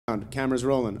Camera's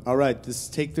rolling. All right, this is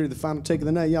take 3, the final take of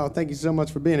the night. Y'all, thank you so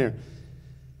much for being here.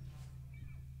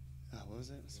 What was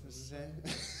it supposed to say?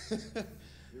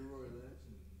 You're Rory Lynch.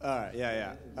 All right,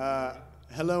 yeah.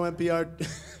 Hello, NPR.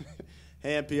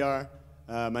 Hey, NPR.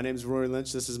 My name is Rory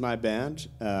Lynch. This is my band,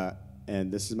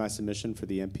 and this is my submission for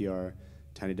the NPR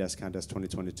Tiny Desk Contest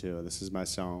 2022. This is my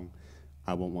song,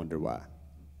 I Won't Wonder Why.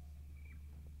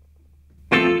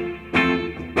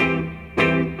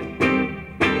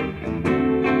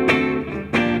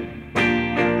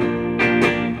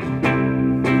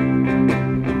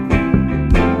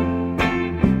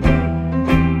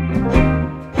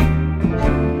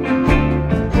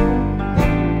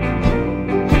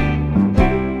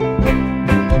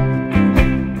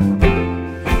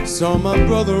 Saw my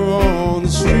brother on the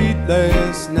street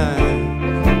last night.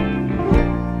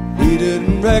 He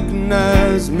didn't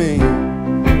recognize me.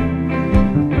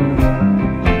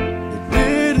 He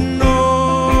didn't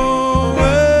know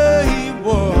where he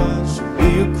was. Should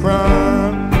be a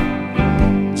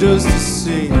crime just to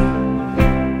see.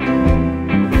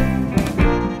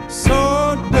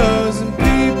 Saw a dozen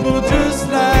people just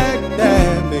like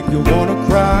that. Make you wanna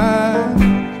cry.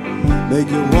 Make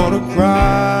you wanna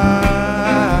cry.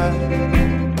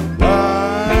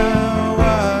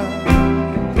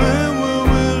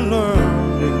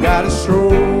 Show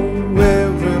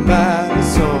everybody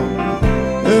some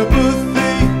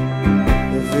empathy.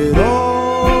 If it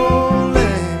all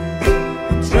ends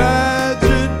in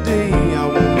tragedy, I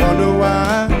won't wonder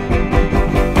why.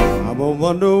 I won't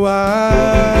wonder why.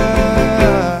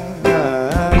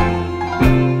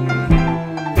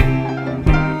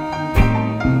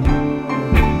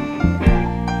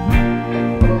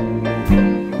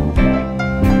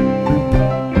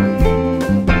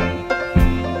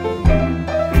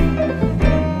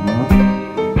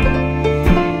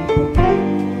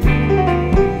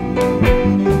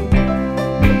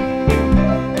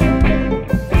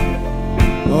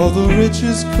 All the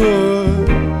riches could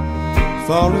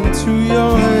fall into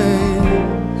your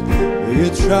hands. You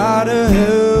try to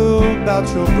help out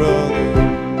your brother,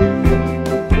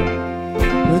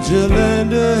 but you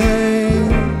lend a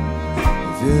hand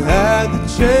if you had the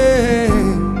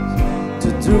chance to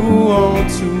do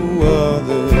unto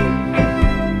others.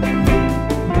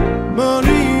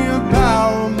 Money and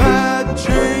power might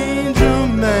change a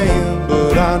man,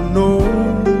 but I know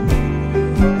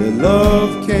that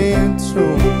love can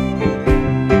too.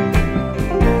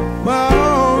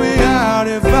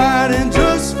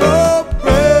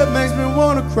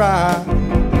 Cry,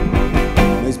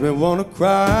 makes me wanna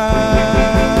cry.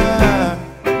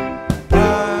 Why?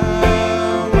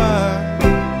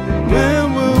 When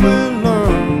will we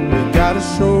learn? We gotta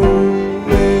show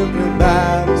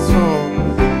everybody some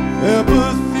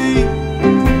empathy.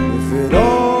 If it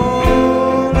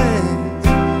all ends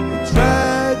in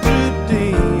tragedy,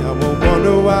 I won't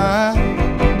wonder why.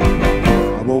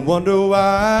 I won't wonder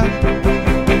why.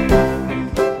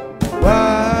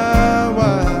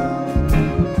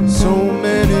 So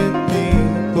many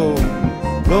people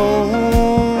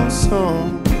lonesome,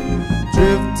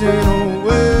 drifting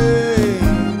away,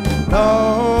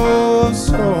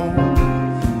 lost home,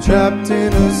 trapped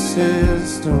in a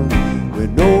system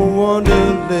with no one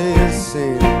to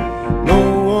listen, no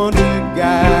one to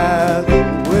guide the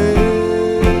way.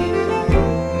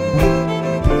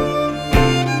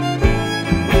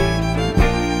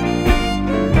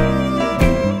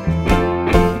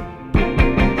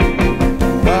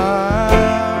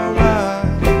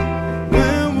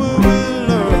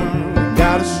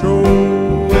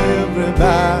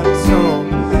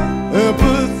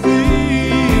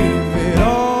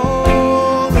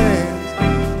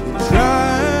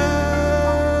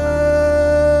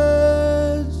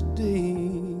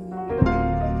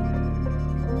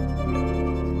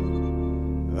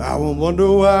 I won't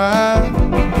wonder why.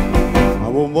 I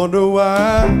won't wonder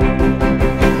why.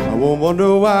 I won't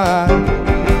wonder why.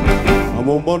 I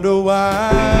won't wonder why.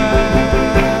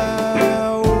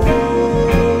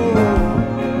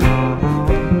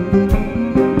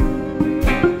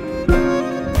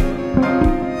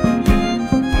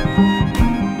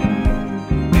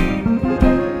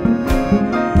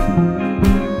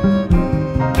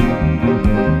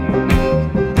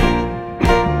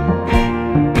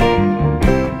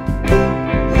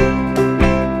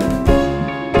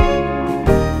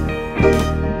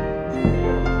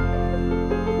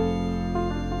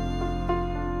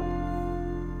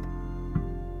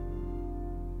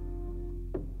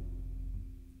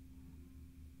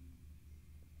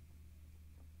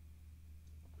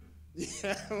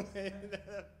 Yeah, wait,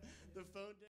 the phone.